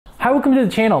Hi, welcome to the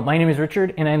channel. My name is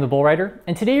Richard and I'm the Bull Rider,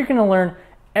 and today you're going to learn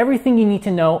everything you need to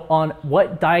know on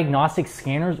what diagnostic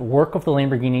scanners work with the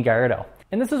Lamborghini Gallardo.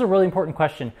 And this is a really important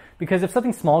question because if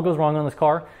something small goes wrong on this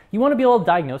car, you want to be able to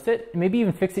diagnose it and maybe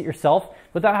even fix it yourself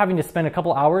without having to spend a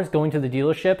couple hours going to the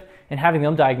dealership and having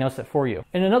them diagnose it for you.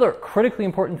 And another critically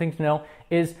important thing to know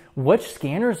is which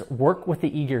scanners work with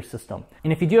the E-gear system.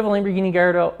 And if you do have a Lamborghini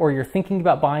Gallardo or you're thinking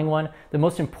about buying one, the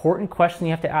most important question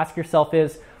you have to ask yourself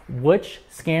is which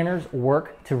scanners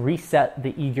work to reset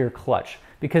the E-gear clutch?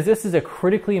 Because this is a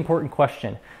critically important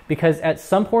question, because at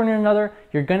some point or another,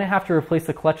 you're gonna have to replace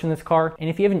the clutch in this car. And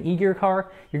if you have an E-gear car,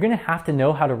 you're gonna have to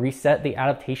know how to reset the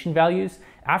adaptation values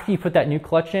after you put that new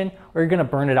clutch in, or you're gonna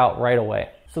burn it out right away.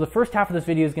 So the first half of this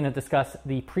video is gonna discuss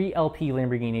the pre-LP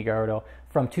Lamborghini Gallardo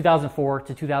from 2004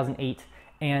 to 2008.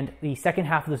 And the second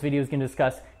half of this video is gonna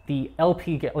discuss the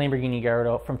LP Lamborghini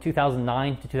Gallardo from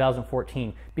 2009 to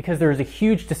 2014, because there is a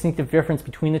huge distinctive difference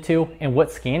between the two and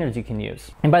what scanners you can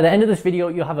use. And by the end of this video,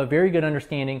 you'll have a very good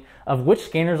understanding of which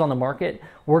scanners on the market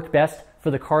work best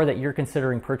for the car that you're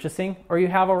considering purchasing or you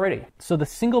have already. So the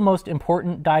single most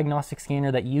important diagnostic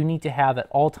scanner that you need to have at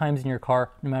all times in your car,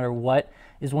 no matter what,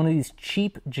 is one of these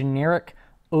cheap generic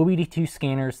OBDII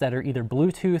scanners that are either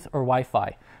Bluetooth or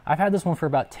Wi-Fi. I've had this one for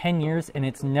about 10 years and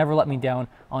it's never let me down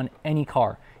on any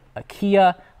car. A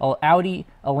Kia, an Audi,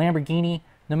 a Lamborghini,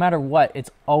 no matter what,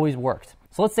 it's always worked.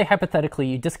 So let's say hypothetically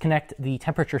you disconnect the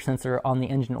temperature sensor on the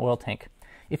engine oil tank.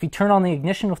 If you turn on the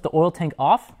ignition with the oil tank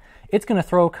off, it's going to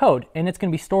throw a code and it's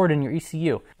going to be stored in your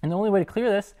ECU. And the only way to clear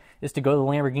this is to go to the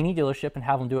Lamborghini dealership and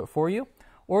have them do it for you,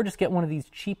 or just get one of these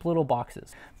cheap little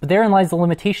boxes. But therein lies the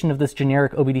limitation of this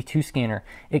generic OBDII scanner.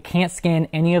 It can't scan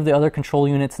any of the other control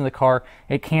units in the car.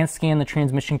 It can't scan the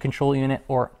transmission control unit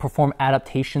or perform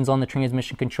adaptations on the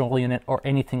transmission control unit or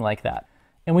anything like that.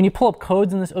 And when you pull up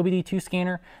codes in this OBDII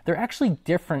scanner, they're actually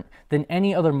different than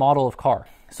any other model of car.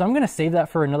 So I'm gonna save that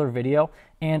for another video,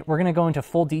 and we're gonna go into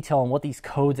full detail on what these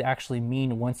codes actually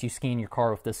mean once you scan your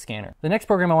car with this scanner. The next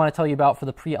program I wanna tell you about for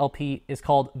the pre-LP is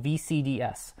called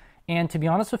Vcds. And to be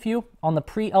honest with you, on the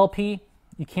pre-LP,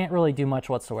 you can't really do much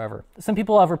whatsoever. Some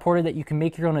people have reported that you can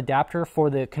make your own adapter for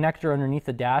the connector underneath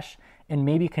the dash and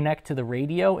maybe connect to the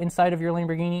radio inside of your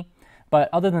Lamborghini. But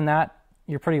other than that,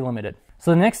 you're pretty limited.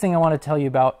 So the next thing I want to tell you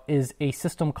about is a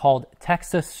system called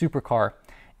TEXA Supercar.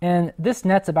 And this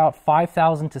nets about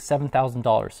 $5,000 to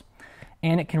 $7,000.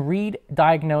 And it can read,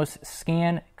 diagnose,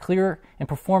 scan, clear, and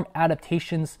perform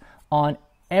adaptations on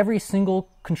every single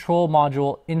control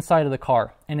module inside of the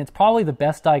car. And it's probably the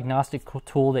best diagnostic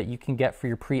tool that you can get for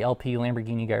your pre-LP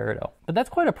Lamborghini Gallardo. But that's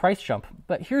quite a price jump,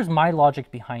 but here's my logic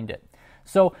behind it.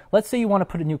 So let's say you want to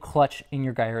put a new clutch in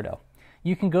your Gallardo.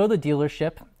 You can go to the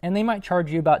dealership and they might charge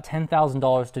you about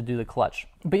 $10,000 to do the clutch.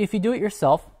 But if you do it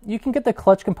yourself, you can get the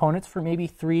clutch components for maybe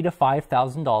 $3,000 to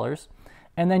 $5,000,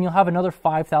 and then you'll have another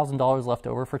 $5,000 left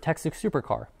over for TEXA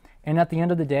Supercar. And at the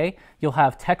end of the day, you'll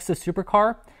have TEXA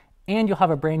Supercar and you'll have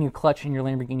a brand new clutch in your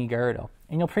Lamborghini Gallardo,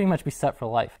 and you'll pretty much be set for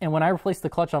life. And when I replace the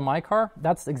clutch on my car,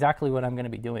 that's exactly what I'm going to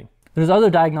be doing. There's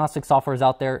other diagnostic softwares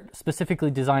out there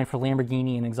specifically designed for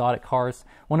Lamborghini and exotic cars,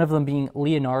 one of them being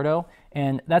LEONARDO,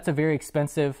 and that's a very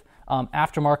expensive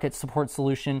aftermarket support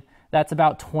solution. That's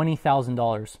about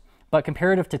 $20,000. But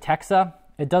comparative to TEXA,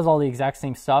 it does all the exact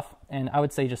same stuff, and I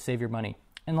would say just save your money.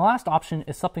 And the last option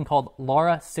is something called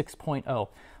LaRA 6.0,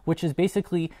 which is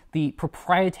basically the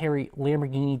proprietary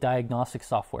Lamborghini diagnostic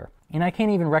software. And I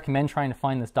can't even recommend trying to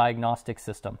find this diagnostic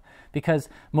system, because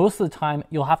most of the time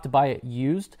you'll have to buy it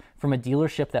used from a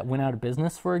dealership that went out of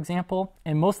business, for example.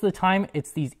 And most of the time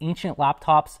it's these ancient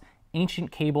laptops,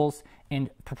 ancient cables,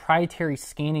 and proprietary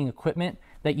scanning equipment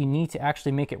that you need to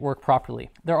actually make it work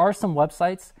properly. There are some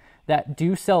websites that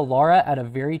do sell LaRA at a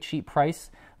very cheap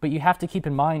price, but you have to keep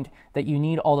in mind that you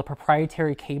need all the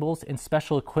proprietary cables and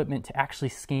special equipment to actually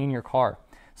scan your car.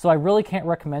 So I really can't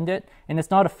recommend it, and it's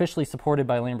not officially supported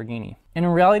by Lamborghini. And in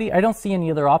reality, I don't see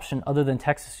any other option other than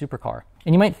TEXA Supercar.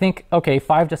 And you might think, okay,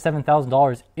 $5,000 to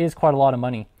 $7,000 is quite a lot of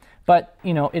money, but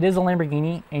you know, it is a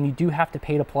Lamborghini and you do have to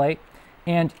pay to play,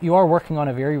 and you are working on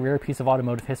a very rare piece of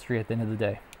automotive history at the end of the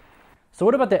day. So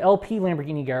what about the LP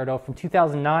Lamborghini Gallardo from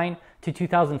 2009 to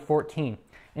 2014?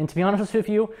 And to be honest with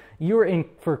you, you're in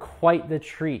for quite the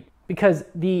treat, because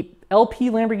the LP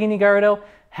Lamborghini Gallardo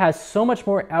has so much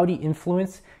more Audi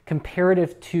influence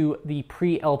comparative to the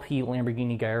pre-LP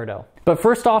Lamborghini Gallardo. But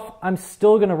first off, I'm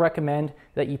still going to recommend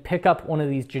that you pick up one of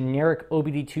these generic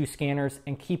OBDII scanners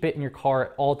and keep it in your car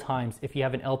at all times if you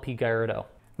have an LP Gallardo.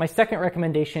 My second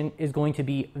recommendation is going to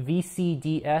be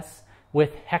Vcds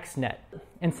with Hexnet.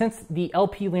 And since the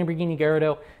LP Lamborghini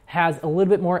Gallardo has a little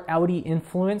bit more Audi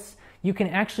influence, you can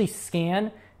actually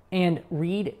scan and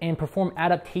read and perform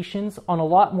adaptations on a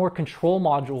lot more control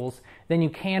modules than you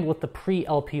can with the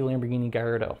pre-LP Lamborghini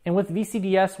Gallardo. And with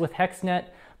VCDS, with Hexnet,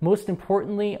 most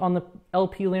importantly on the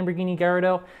LP Lamborghini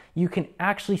Gallardo, you can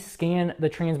actually scan the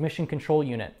transmission control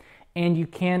unit. And you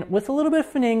can, with a little bit of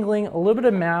finagling, a little bit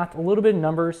of math, a little bit of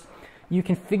numbers, you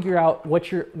can figure out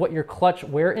what your clutch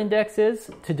wear index is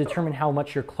to determine how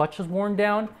much your clutch is worn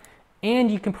down.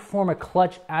 And you can perform a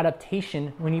clutch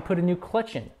adaptation when you put a new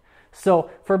clutch in.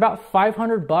 So for about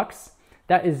 500 bucks,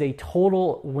 that is a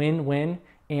total win-win,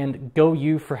 and go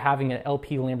you for having an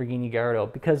LP Lamborghini Gallardo,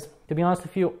 because to be honest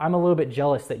with you, I'm a little bit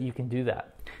jealous that you can do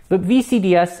that. But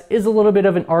VCDS is a little bit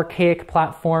of an archaic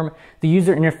platform. The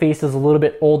user interface is a little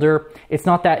bit older. It's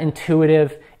not that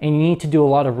intuitive, and you need to do a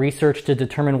lot of research to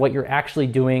determine what you're actually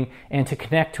doing and to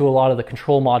connect to a lot of the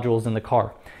control modules in the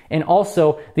car. And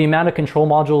also, the amount of control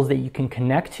modules that you can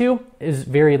connect to is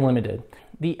very limited.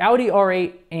 The Audi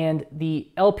R8 and the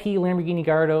LP Lamborghini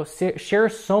Gallardo share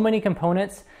so many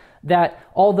components that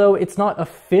although it's not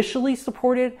officially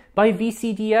supported by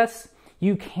VCDS,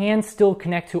 you can still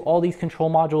connect to all these control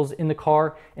modules in the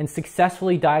car and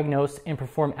successfully diagnose and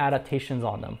perform adaptations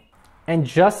on them. And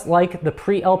just like the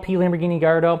pre-LP Lamborghini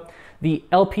Gallardo, the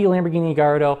LP Lamborghini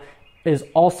Gallardo is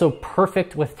also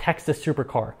perfect with TEXA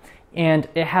Supercar. And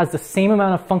it has the same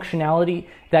amount of functionality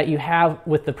that you have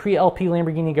with the pre-LP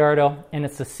Lamborghini Gallardo, and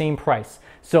it's the same price.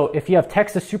 So if you have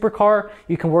TEXA Supercar,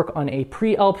 you can work on a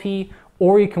pre-LP,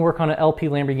 or you can work on an LP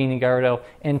Lamborghini Gallardo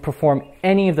and perform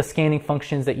any of the scanning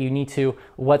functions that you need to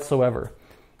whatsoever.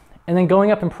 And then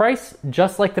going up in price,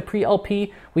 just like the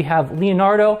pre-LP, we have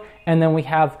Leonardo, and then we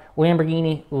have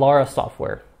Lamborghini LaRA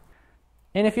software.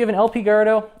 And if you have an LP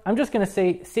Gallardo, I'm just gonna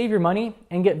say save your money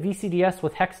and get VCDS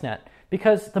with Hexnet,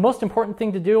 because the most important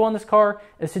thing to do on this car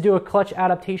is to do a clutch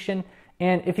adaptation.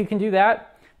 And if you can do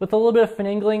that with a little bit of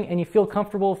finagling and you feel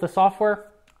comfortable with the software,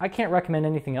 I can't recommend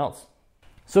anything else.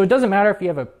 So it doesn't matter if you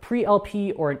have a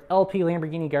pre-LP or an LP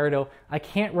Lamborghini Gallardo, I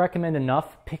can't recommend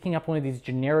enough picking up one of these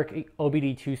generic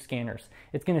OBDII scanners.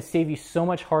 It's gonna save you so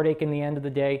much heartache in the end of the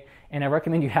day, and I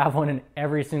recommend you have one in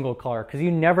every single car, because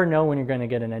you never know when you're gonna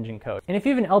get an engine code. And if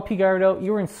you have an LP Gallardo,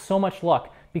 you're in so much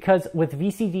luck, because with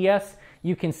VCDS,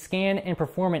 you can scan and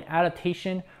perform an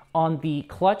adaptation on the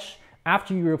clutch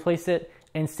after you replace it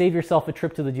and save yourself a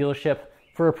trip to the dealership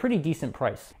for a pretty decent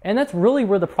price. And that's really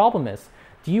where the problem is.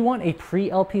 Do you want a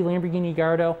pre-LP Lamborghini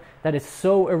Gallardo that is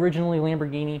so originally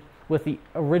Lamborghini with the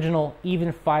original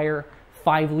even fire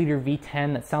 5-liter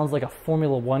V10 that sounds like a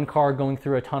Formula One car going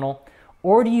through a tunnel?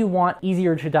 Or do you want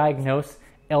easier to diagnose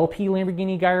LP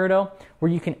Lamborghini Gallardo,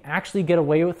 where you can actually get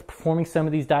away with performing some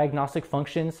of these diagnostic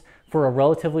functions for a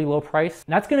relatively low price?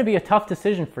 And that's gonna be a tough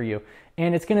decision for you.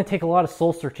 And it's gonna take a lot of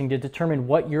soul searching to determine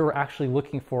what you're actually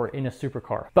looking for in a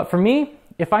supercar. But for me,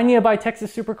 if I need to buy TEXA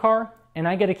Supercar and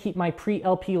I get to keep my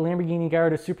pre-LP Lamborghini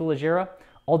Gallardo Superleggera,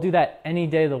 I'll do that any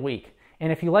day of the week.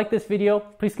 And if you like this video,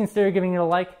 please consider giving it a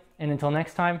like. And until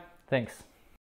next time, thanks.